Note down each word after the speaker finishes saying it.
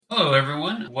Hello,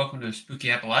 everyone. Welcome to Spooky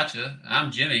Appalachia. I'm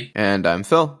Jimmy. And I'm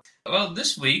Phil. Well,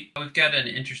 this week we've got an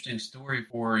interesting story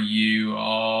for you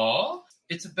all.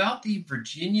 It's about the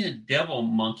Virginia devil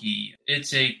monkey.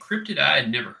 It's a cryptid I had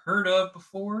never heard of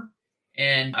before,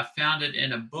 and I found it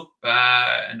in a book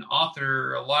by an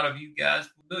author a lot of you guys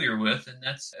are familiar with, and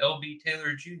that's L.B.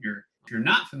 Taylor Jr. If you're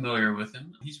not familiar with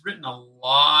him, he's written a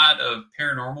lot of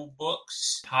paranormal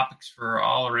books, topics for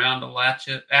all around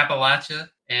Appalachia,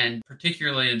 and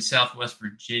particularly in Southwest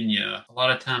Virginia. A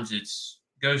lot of times it's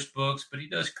ghost books, but he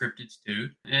does cryptids too.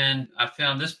 And I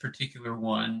found this particular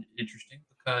one interesting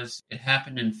because it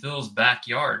happened in Phil's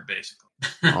backyard,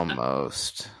 basically.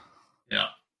 Almost. Yeah.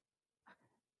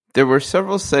 There were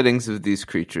several sightings of these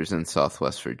creatures in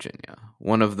Southwest Virginia.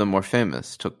 One of the more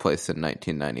famous took place in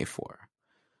 1994.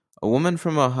 A woman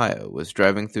from Ohio was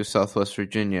driving through Southwest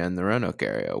Virginia in the Roanoke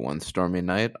area one stormy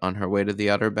night on her way to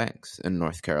the Outer Banks in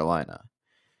North Carolina.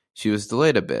 She was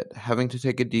delayed a bit, having to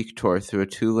take a detour through a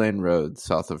 2-lane road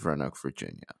south of Roanoke,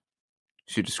 Virginia.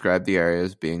 She described the area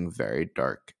as being very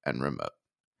dark and remote.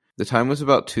 The time was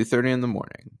about 2:30 in the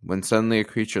morning, when suddenly a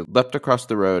creature leapt across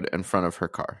the road in front of her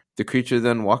car. The creature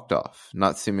then walked off,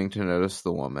 not seeming to notice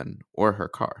the woman or her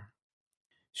car.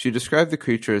 She described the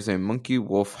creature as a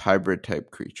monkey-wolf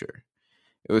hybrid-type creature.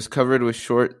 It was covered with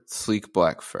short, sleek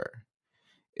black fur.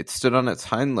 It stood on its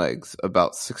hind legs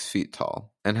about 6 feet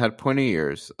tall, and had pointy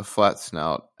ears, a flat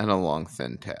snout, and a long,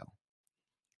 thin tail.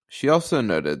 She also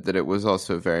noted that it was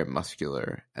also very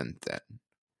muscular and thin.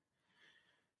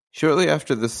 Shortly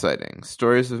after this sighting,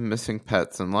 stories of missing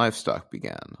pets and livestock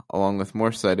began, along with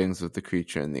more sightings of the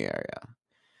creature in the area.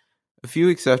 A few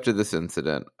weeks after this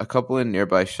incident, a couple in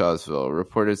nearby Shawsville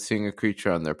reported seeing a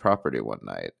creature on their property one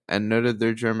night, and noted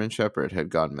their German Shepherd had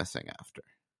gone missing after.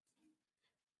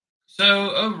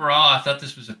 So overall, I thought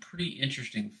this was a pretty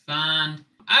interesting find.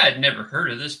 I had never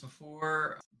heard of this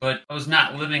before, but I was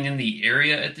not living in the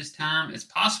area at this time. It's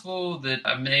possible that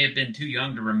I may have been too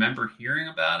young to remember hearing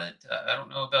about it. I don't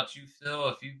know about you, Phil,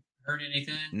 if you heard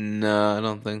anything. No, I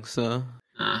don't think so.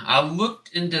 I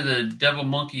looked into the devil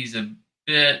monkeys a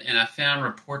bit, and I found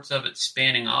reports of it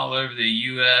spanning all over the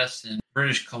U.S. and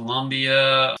British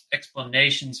Columbia.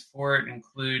 Explanations for it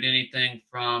include anything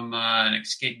from an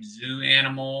escaped zoo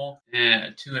animal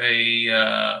to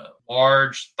a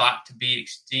large, thought-to-be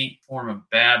extinct form of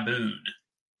baboon.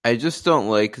 I just don't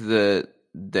like that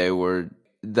they were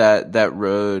that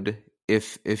road.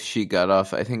 If she got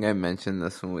off, I think I mentioned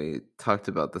this when we talked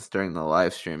about this during the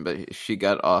live stream, but if she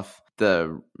got off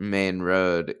the main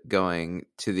road going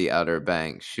to the Outer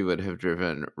Banks, she would have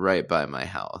driven right by my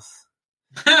house.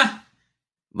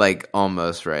 Like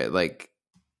almost right. Like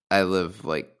I live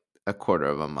like a quarter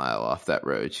of a mile off that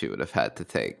road she would have had to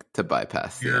take to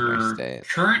bypass the interstate. Your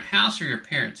current house or your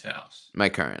parents' house? My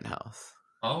current house.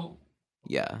 Oh.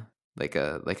 Yeah. Like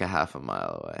a half a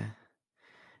mile away.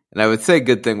 And I would say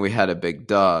good thing we had a big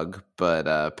dog, but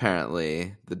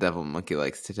apparently the devil monkey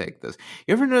likes to take those.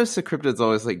 You ever notice the cryptids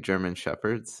always like German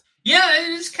Shepherds? Yeah,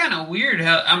 it is kind of weird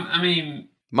how, I mean...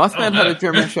 Mothman had a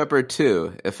German Shepherd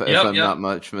too, if I'm not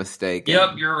much mistaken.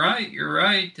 Yep, you're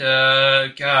right.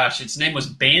 Gosh, its name was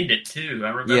Bandit too.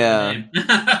 I remember the name.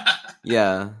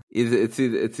 Yeah. It's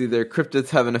either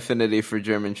cryptids have an affinity for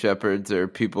German Shepherds, or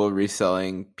people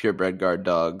reselling purebred guard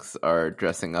dogs are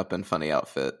dressing up in funny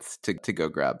outfits to go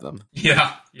grab them.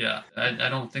 Yeah. I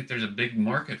don't think there's a big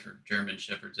market for German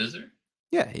Shepherds, is there?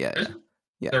 Yeah.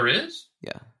 There is?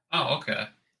 Yeah. Oh, okay.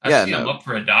 I see them up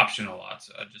for adoption a lot,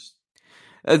 so I just...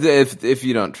 If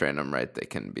you don't train them right, they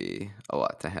can be a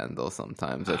lot to handle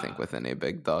sometimes. I think with any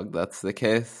big dog, that's the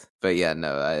case. But yeah,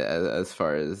 no. As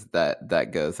far as that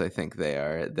goes, I think they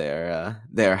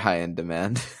are high in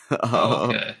demand.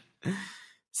 Okay.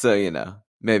 So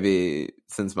maybe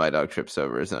since my dog trips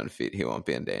over his own feet, he won't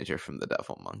be in danger from the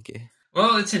devil monkey.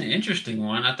 Well, it's an interesting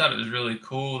one. I thought it was really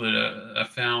cool that I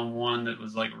found one that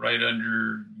was like right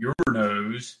under your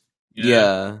nose.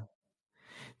 Yeah.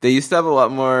 They used to have a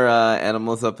lot more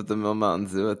animals up at the Mill Mountain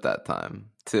Zoo at that time,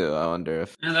 too. I wonder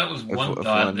if... And that was one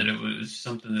thought, that it was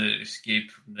something that escaped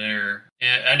from there.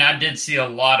 And I did see a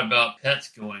lot about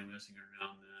pets going missing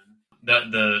around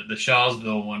then. The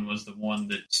Shawsville one was the one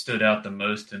that stood out the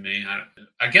most to me.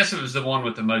 I guess it was the one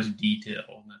with the most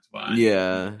detail. That's why.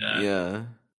 Yeah.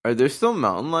 Are there still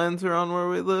mountain lions around where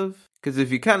we live? Because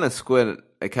if you kind of squint,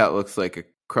 a cat looks like a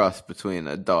cross between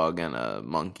a dog and a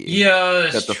monkey. Yeah,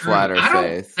 that's got the true. flatter face. I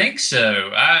don't think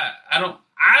so.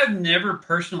 I've never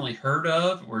personally heard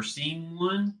of or seen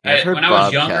one. I've heard when I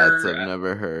was bobcats. younger, I've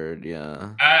never heard.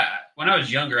 Yeah. when I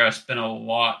was younger, I spent a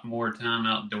lot more time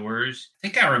outdoors. I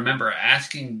think I remember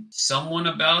asking someone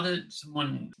about it.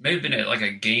 Someone may have been like a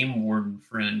game warden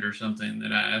friend or something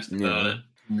that I asked about Yeah. it,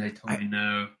 and they told me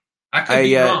no. I could I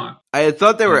be wrong. I had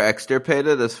thought they were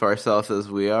extirpated as far south as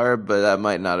we are, but that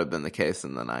might not have been the case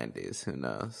in the 90s. Who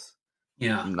knows?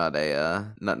 Yeah. I'm not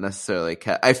not necessarily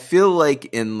cat. I feel like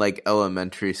in like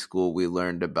elementary school we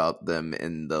learned about them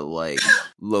in the like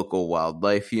local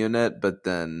wildlife unit, but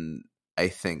then I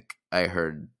think I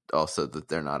heard also that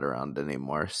they're not around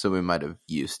anymore. So we might have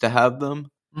used to have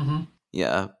them. Mm-hmm.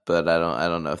 Yeah, but I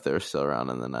don't know if they were still around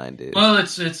in the 90s. Well,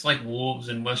 it's like wolves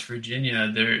in West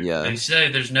Virginia. Yeah. They say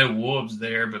there's no wolves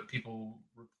there, but people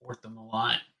report them a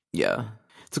lot. Yeah.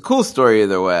 It's a cool story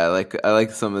either way. I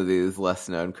like some of these less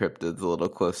known cryptids a little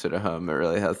closer to home. It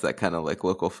really has that kind of like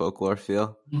local folklore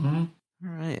feel. Mm-hmm.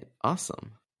 All right,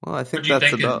 awesome. Well, I think What'd you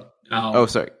that's think about. Oh,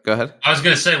 sorry. Go ahead. I was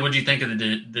going to say, what do you think of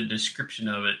the description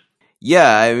of it?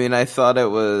 Yeah, I mean, I thought it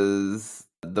was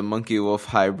the monkey wolf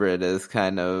hybrid is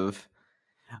kind of.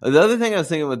 The other thing I was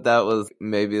thinking with that was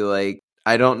maybe like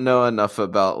I don't know enough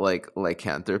about like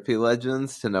lycanthropy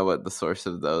legends to know what the source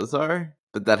of those are.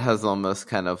 But that has almost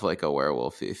kind of like a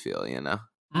werewolfy feel, you know?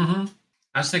 Mm-hmm.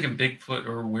 I was thinking Bigfoot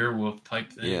or werewolf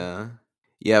type thing. Yeah.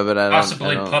 Yeah, but Possibly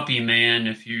I don't... Puppy Man,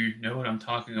 if you know what I'm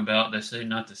talking about. They say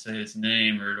not to say its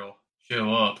name or it'll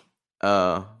show up.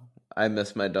 Oh, I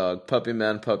miss my dog. Puppy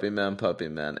man, puppy man, puppy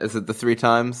man. Is it the 3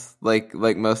 times? Like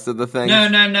most of the things? No.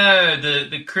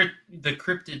 The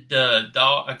cryptid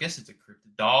dog. I guess it's a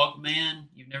cryptid dog man.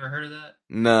 You've never heard of that?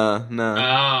 No.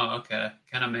 Oh, okay.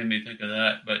 Kind of made me think of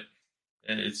that, but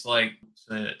it's like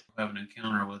say it, have an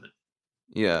encounter with it.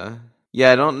 Yeah.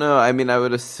 Yeah, I don't know. I mean, I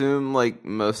would assume like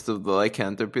most of the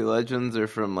lycanthropy legends are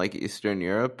from like Eastern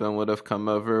Europe and would have come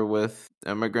over with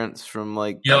immigrants from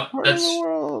like that part of the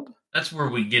world. That's where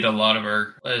we get a lot of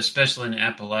our, especially in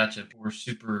Appalachia, we're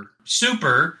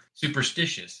super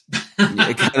superstitious.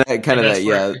 Yeah, kind of that,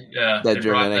 yeah, that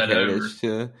Germanic heritage over.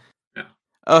 too. Yeah.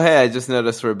 Oh, hey, I just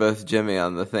noticed we're both Jimmy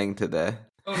on the thing today.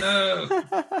 Oh no!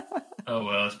 Oh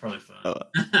well, it's probably fun. Oh,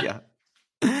 yeah.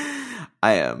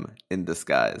 I am in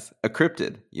disguise. A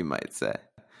cryptid, you might say.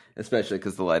 Especially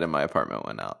because the light in my apartment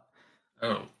went out.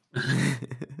 Oh.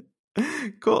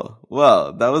 Cool.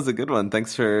 Well, that was a good one.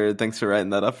 Thanks for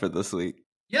writing that up for this week.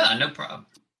 Yeah, no problem.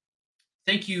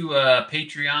 Thank you,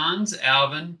 Patreons,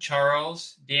 Alvin,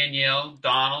 Charles, Danielle,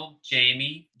 Donald,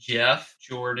 Jamie, Jeff,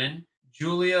 Jordan,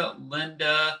 Julia,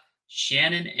 Linda,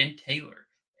 Shannon, and Taylor.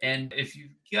 And if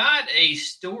you've got a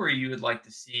story you would like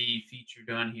to see featured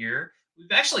on here,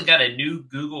 we've actually got a new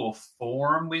Google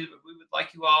form we would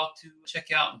like you all to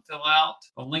check out and fill out.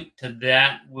 A link to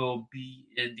that will be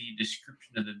in the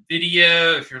description of the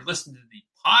video. If you're listening to the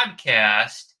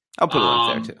podcast, I'll put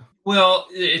a link there too. Well,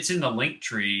 it's in the link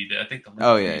tree. I think the link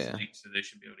tree is linked, so they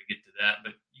should be able to get to that.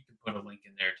 But you can put a link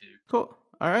in there too. Cool.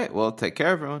 All right. Well, take care,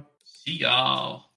 everyone. See y'all.